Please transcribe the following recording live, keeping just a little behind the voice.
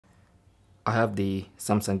I have the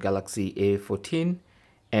Samsung Galaxy A14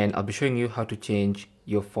 and I'll be showing you how to change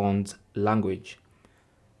your phone's language.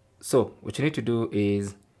 So what you need to do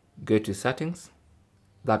is go to settings.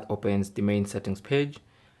 That opens the main settings page,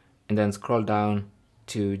 and then scroll down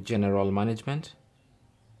to general management.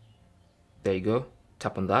 There you go,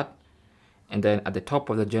 tap on that, and then at the top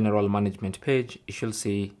of the general management page you should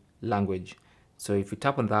see language. So if you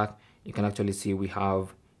tap on that, you can actually see we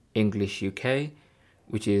have English UK,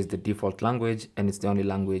 which is the default language, and it's the only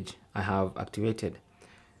language I have activated.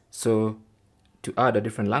 So to add a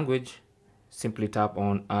different language, simply tap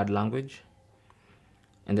on add language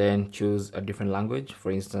and then choose a different language.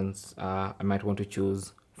 For instance, I might want to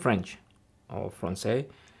choose French or Francais.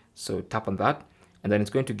 So tap on that, and then it's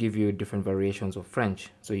going to give you different variations of French.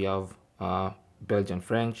 So you have Belgian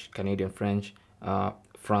French, Canadian French,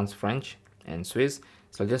 France French, and Swiss.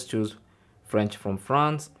 So I'll just choose French from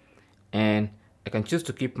France, and I can choose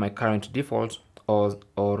to keep my current default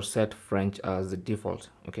or set French as the default.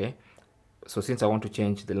 Okay, so since I want to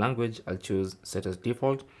change the language, I'll choose set as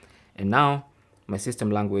default, and now my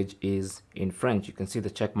system language is in French. You can see the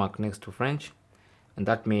check mark next to French, and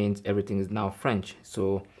that means everything is now French.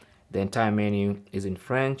 So the entire menu is in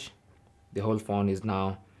French, the whole phone is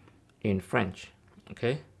now in French.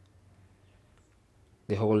 Okay,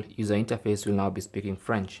 the whole user interface will now be speaking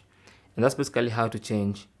French, and that's basically how to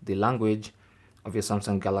change the language of your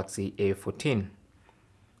Samsung Galaxy A14.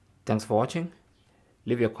 Thanks for watching.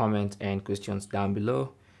 Leave your comments and questions down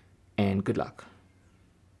below, and good luck.